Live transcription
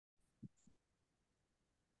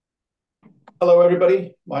Hello,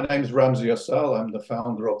 everybody. My name is Ramsey Assal. I'm the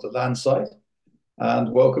founder of the Land Site,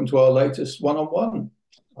 and welcome to our latest one-on-one.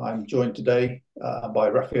 I'm joined today by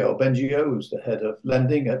Raphael Bengio, who's the head of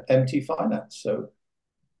lending at MT Finance. So,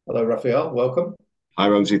 hello, Raphael. Welcome. Hi,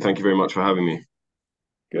 Ramsey. Thank you very much for having me.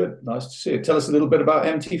 Good. Nice to see you. Tell us a little bit about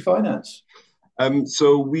MT Finance.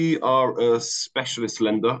 So we are a specialist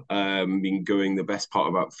lender, been going the best part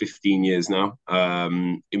of about 15 years now.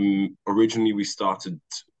 Originally, we started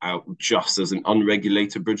out just as an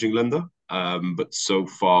unregulated bridging lender, but so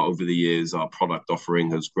far over the years, our product offering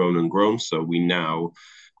has grown and grown. So we now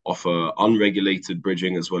offer unregulated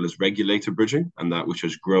bridging as well as regulated bridging, and that which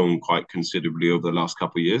has grown quite considerably over the last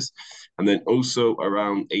couple of years. And then also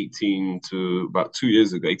around 18 to about 2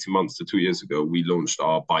 years ago, 18 months to 2 years ago, we launched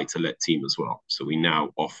our buy to let team as well. So we now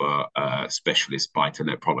offer specialist buy to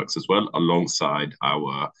let products as well alongside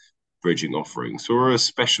our bridging offering. So we're a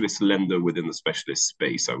specialist lender within the specialist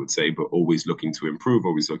space, I would say, but always looking to improve,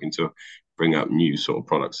 always looking to bring out new sort of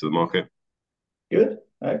products to the market. Good.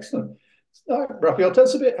 Excellent. Raphael, tell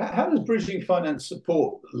us a bit, how does bridging finance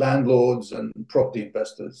support landlords and property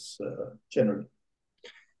investors generally?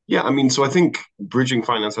 Yeah, I mean, so I think bridging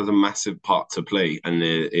finance has a massive part to play, and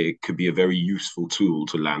it could be a very useful tool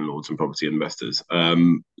to landlords and property investors.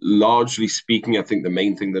 Largely speaking, I think the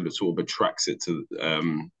main thing that it sort of attracts it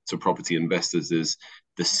to property investors is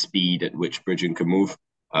the speed at which bridging can move.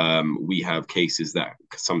 We have cases that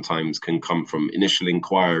sometimes can come from initial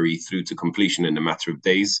inquiry through to completion in a matter of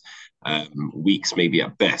days, weeks maybe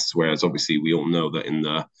at best. Whereas obviously we all know that in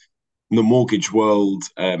the mortgage world,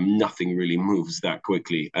 nothing really moves that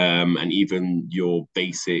quickly. And even your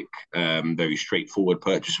basic, very straightforward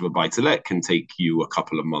purchase of a buy to let can take you a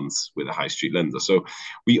couple of months with a high street lender. So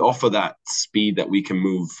we offer that speed that we can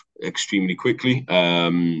move extremely quickly.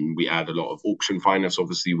 We add a lot of auction finance,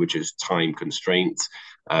 obviously, which is time constraint.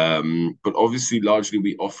 But obviously, largely,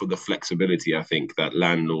 we offer the flexibility, I think, that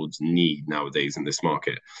landlords need nowadays in this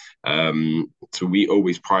market. So we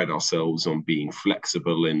always pride ourselves on being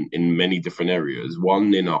flexible in many different areas.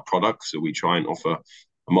 One, in our products, so we try and offer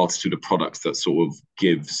a multitude of products that sort of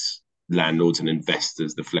gives landlords and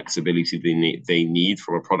investors the flexibility they need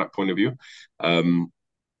from a product point of view.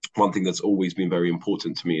 One thing that's always been very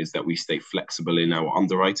important to me is that we stay flexible in our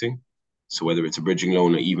underwriting. So whether it's a bridging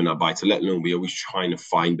loan or even a buy-to-let loan, we always trying to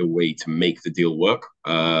find a way to make the deal work.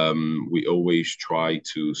 We always try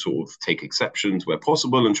to sort of take exceptions where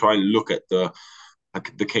possible and try and look at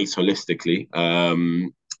the case holistically.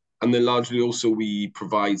 And then largely also we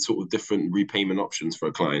provide sort of different repayment options for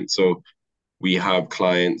a client. So we have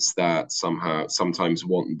clients that sometimes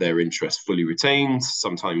want their interest fully retained.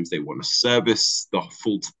 Sometimes they want to service the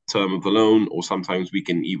full term of the loan, or sometimes we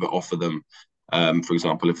can either offer them, for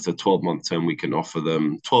example, if it's a 12-month term, we can offer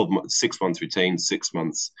them 12 months, 6 months retained, 6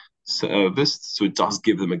 months serviced. So it does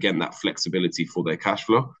give them, again, that flexibility for their cash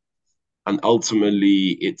flow. And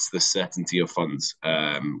ultimately, it's the certainty of funds.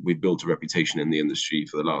 We've built a reputation in the industry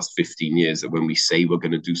for the last 15 years that when we say we're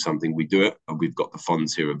going to do something, we do it. And we've got the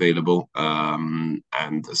funds here available. And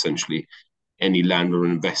essentially, any landlord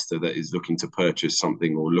or investor that is looking to purchase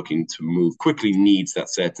something or looking to move quickly needs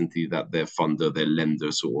that certainty that their funder, their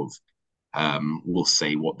lender sort of will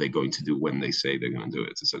say what they're going to do when they say they're going to do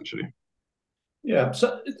it, essentially. Yeah,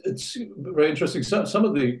 so it's very interesting. Some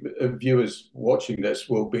of the viewers watching this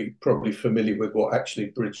will be probably familiar with what actually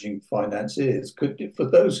bridging finance is. For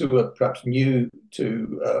those who are perhaps new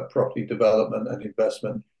to property development and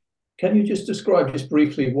investment, can you just describe just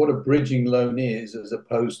briefly what a bridging loan is as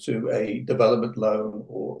opposed to a development loan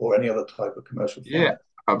or any other type of commercial Yeah, finance?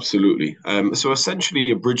 absolutely. So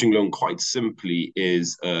essentially, a bridging loan, quite simply,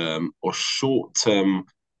 is a short-term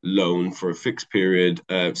loan for a fixed period,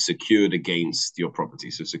 secured against your property,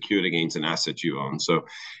 so secured against an asset you own. So,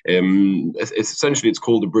 it's essentially it's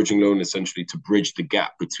called a bridging loan, essentially to bridge the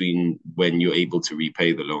gap between when you're able to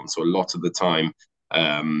repay the loan. So a lot of the time,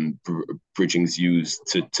 bridging is used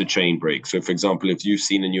to chain break. So, for example, if you've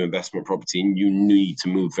seen a new investment property and you need to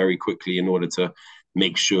move very quickly in order to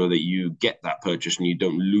make sure that you get that purchase and you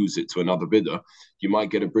don't lose it to another bidder, you might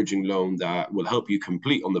get a bridging loan that will help you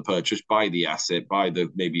complete on the purchase, buy the asset, buy the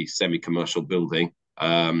maybe semi-commercial building.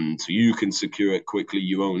 So you can secure it quickly,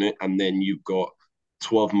 you own it, and then you've got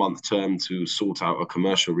 12-month term to sort out a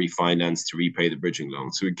commercial refinance to repay the bridging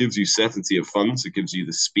loan. So it gives you certainty of funds. It gives you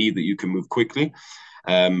the speed that you can move quickly.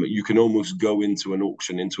 You can almost go into an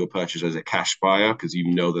auction, into a purchase as a cash buyer because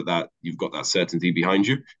you know that you've got that certainty behind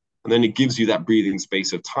you. And then it gives you that breathing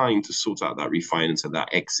space of time to sort out that refinance and that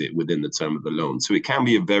exit within the term of the loan. So it can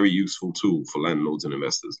be a very useful tool for landlords and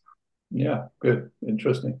investors. Yeah, good,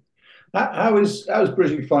 interesting. How is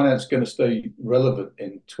bridging finance going to stay relevant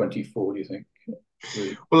in 24? Do you think?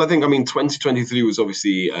 Really? Well, I mean, 2023 was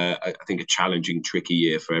obviously, I think, a challenging, tricky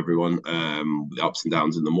year for everyone. The ups and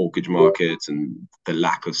downs in the mortgage market and the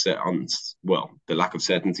lack of the lack of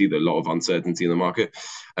certainty, the lot of uncertainty in the market.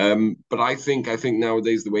 But I think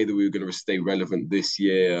nowadays the way that we're going to stay relevant this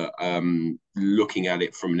year, looking at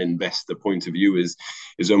it from an investor point of view, is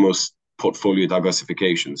almost portfolio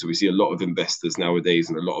diversification. So we see a lot of investors nowadays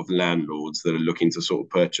and a lot of landlords that are looking to sort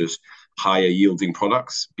of purchase higher yielding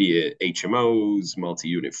products, be it HMOs,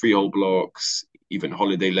 multi-unit freehold blocks, even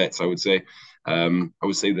holiday lets, I would say. I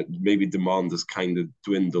would say that maybe demand has kind of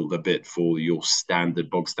dwindled a bit for your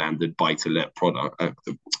bog standard buy-to-let product,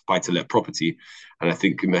 buy-to-let property. And I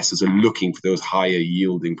think investors are looking for those higher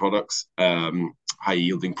yielding products, higher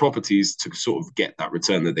yielding properties to sort of get that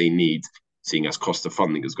return that they need, seeing as cost of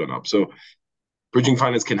funding has gone up. So bridging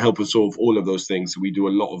finance can help us solve all of those things. We do a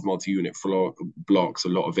lot of multi-unit blocks, a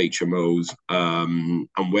lot of HMOs,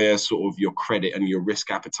 and where sort of your credit and your risk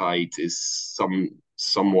appetite is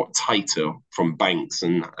somewhat tighter from banks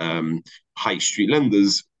and high street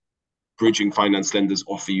lenders. Bridging finance lenders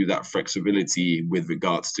offer you that flexibility with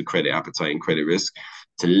regards to credit appetite and credit risk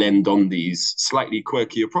to lend on these slightly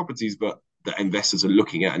quirkier properties, but that investors are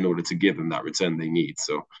looking at in order to give them that return they need.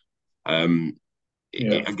 So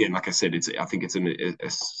again, like I said, I think it's an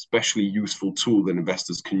especially useful tool that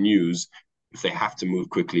investors can use if they have to move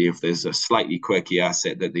quickly, if there's a slightly quirky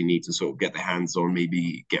asset that they need to sort of get their hands on,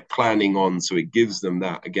 maybe get planning on. So it gives them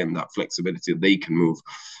that, again, that flexibility that they can move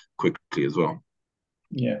quickly as well.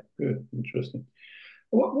 Yeah, good, interesting.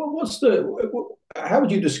 How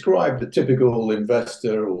would you describe the typical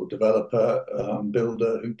investor or developer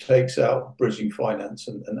builder who takes out bridging finance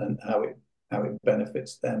and how it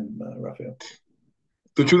benefits them, Raphael?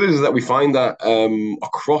 The truth is that we find that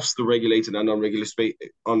across the regulated and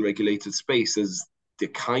unregulated spaces, the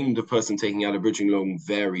kind of person taking out a bridging loan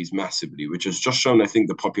varies massively, which has just shown, I think,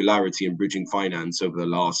 the popularity in bridging finance over the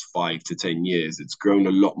last 5 to 10 years. It's grown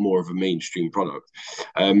a lot more of a mainstream product.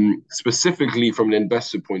 Specifically from an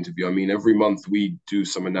investor point of view, I mean, every month we do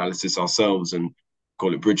some analysis ourselves and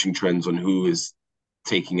call it bridging trends on who is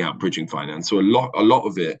taking out bridging finance. So a lot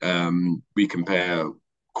of it we compare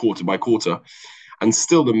quarter by quarter. And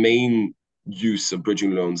still the main use of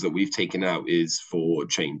bridging loans that we've taken out is for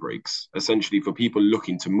chain breaks, essentially for people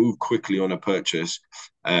looking to move quickly on a purchase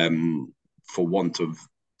for want of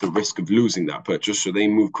the risk of losing that purchase. So they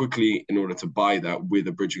move quickly in order to buy that with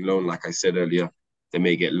a bridging loan. Like I said earlier, they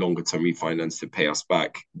may get longer term refinance to pay us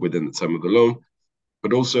back within the term of the loan.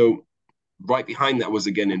 But also right behind that was,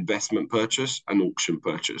 again, investment purchase and auction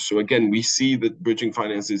purchase. So again, we see that bridging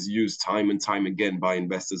finance is used time and time again by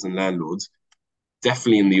investors and landlords,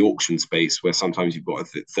 definitely in the auction space where sometimes you've got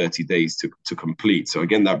 30 days to complete. So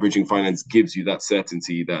again, that bridging finance gives you that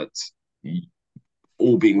certainty that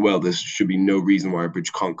all being well, there should be no reason why a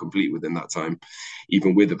bridge can't complete within that time,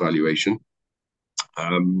 even with evaluation.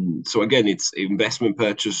 So again, it's investment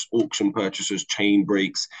purchase, auction purchases, chain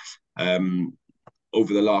breaks.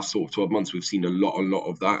 Over the last sort of 12 months, we've seen a lot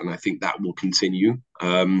of that, and I think that will continue.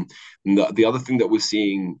 The other thing that we're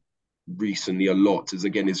seeing recently a lot is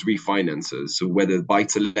refinances. So whether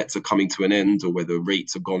buy-to-lets are coming to an end or whether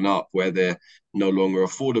rates have gone up, where they're no longer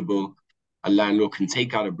affordable, a landlord can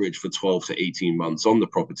take out a bridge for 12 to 18 months on the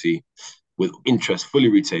property with interest fully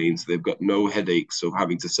retained. So they've got no headaches of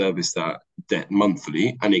having to service that debt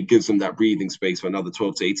monthly. And it gives them that breathing space for another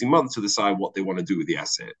 12 to 18 months to decide what they want to do with the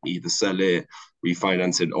asset, either sell it,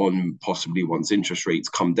 refinance it on possibly once interest rates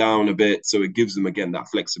come down a bit. So it gives them, again, that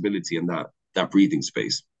flexibility and that breathing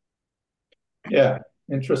space. Yeah,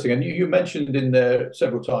 interesting. And you mentioned in there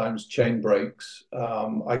several times chain breaks.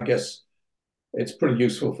 I guess it's pretty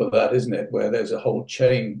useful for that, isn't it? Where there's a whole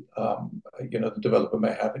chain, the developer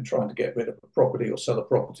may have in trying to get rid of a property or sell a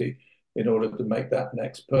property in order to make that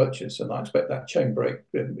next purchase. And I expect that chain break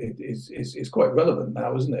is quite relevant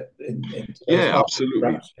now, isn't it? In today's market, absolutely.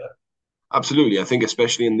 perhaps, yeah. Absolutely. I think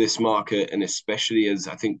especially in this market, and especially as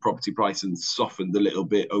I think property prices softened a little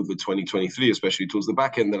bit over 2023, especially towards the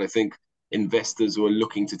back end, that I think investors who are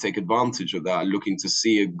looking to take advantage of that, looking to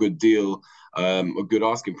see a good deal, a good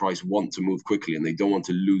asking price, want to move quickly and they don't want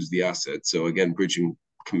to lose the asset. So again, bridging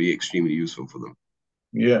can be extremely useful for them.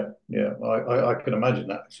 Yeah, I can imagine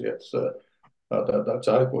that. Actually,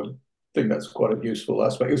 I would think that's quite a useful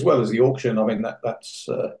aspect, as well as the auction. I mean, that's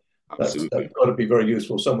That's Absolutely. got to be very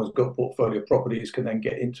useful. Someone's got portfolio properties can then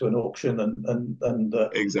get into an auction and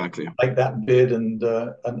Exactly. make that bid and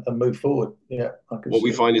move forward. Yeah, I can What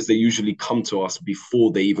we see. find is they usually come to us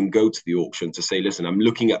before they even go to the auction to say, listen, I'm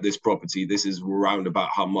looking at this property. This is round about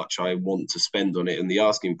how much I want to spend on it and the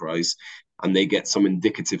asking price. And they get some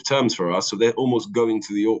indicative terms for us. So they're almost going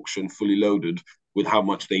to the auction fully loaded with how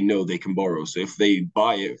much they know they can borrow. So if they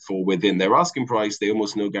buy it for within their asking price, they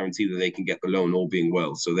almost no guarantee that they can get the loan, all being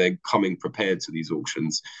well. So they're coming prepared to these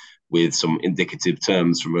auctions with some indicative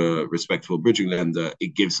terms from a respectable bridging lender.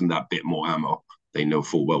 It gives them that bit more ammo. They know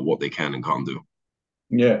full well what they can and can't do.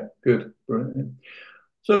 Yeah, good. Brilliant.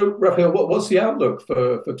 So, Raphael, what's the outlook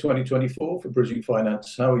for 2024 for bridging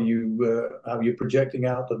finance? How are you projecting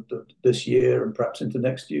out this year and perhaps into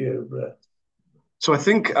next year? So I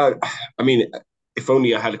think, I mean, if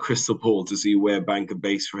only I had a crystal ball to see where banker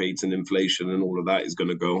base rates and inflation and all of that is going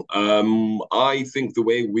to go. I think the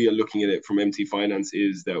way we are looking at it from MT Finance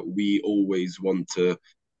is that we always want to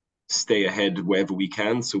stay ahead wherever we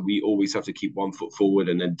can. So we always have to keep one foot forward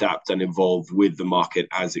and adapt and evolve with the market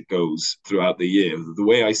as it goes throughout the year. The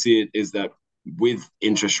way I see it is that with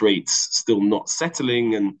interest rates still not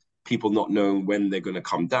settling and people not knowing when they're going to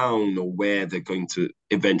come down or where they're going to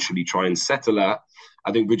eventually try and settle at,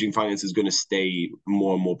 I think bridging finance is going to stay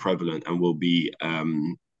more and more prevalent and will be,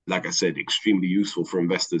 like I said, extremely useful for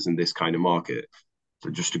investors in this kind of market. So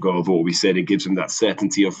just to go over what we said, it gives them that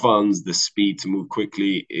certainty of funds, the speed to move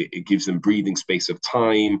quickly. It gives them breathing space of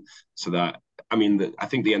time so that, I mean, I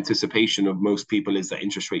think the anticipation of most people is that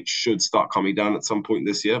interest rates should start coming down at some point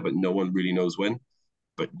this year, but no one really knows when.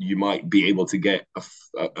 But you might be able to get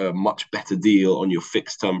a much better deal on your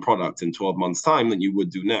fixed term product in 12 months' time than you would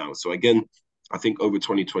do now. So again, I think over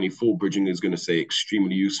 2024, bridging is going to stay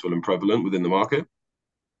extremely useful and prevalent within the market.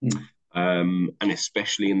 Hmm. And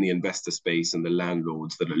especially in the investor space and the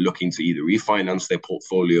landlords that are looking to either refinance their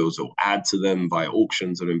portfolios or add to them via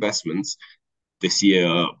auctions or investments, this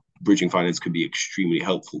year, bridging finance could be extremely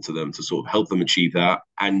helpful to them to sort of help them achieve that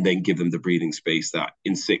and then give them the breathing space that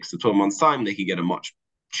in 6 to 12 months' time, they can get a much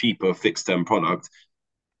cheaper fixed term product,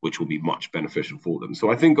 which will be much beneficial for them.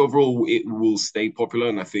 So I think overall it will stay popular.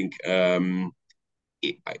 And I think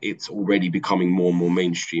it's already becoming more and more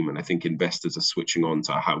mainstream. And I think investors are switching on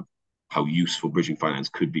to how useful bridging finance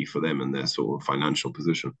could be for them and their sort of financial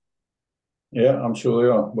position. Yeah, I'm sure they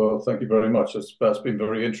are. Well, thank you very much. That's been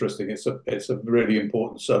very interesting. It's a really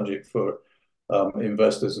important subject for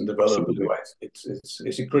investors and developers. Absolutely.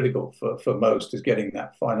 It's critical for most is getting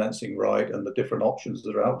that financing right and the different options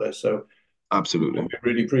that are out there. So Absolutely. we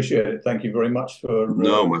really appreciate it. Thank you very much for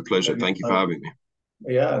No, my pleasure. letting us Thank you for know. having me.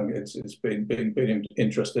 Yeah, and it's been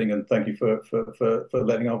interesting, and thank you for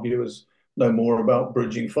letting our viewers know more about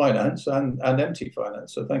bridging finance and MT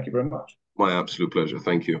finance. So thank you very much. My absolute pleasure.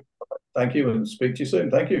 Thank you. Thank you, and speak to you soon.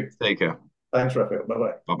 Thank you. Take care. Thanks, Raphael. Bye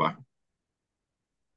bye. Bye bye.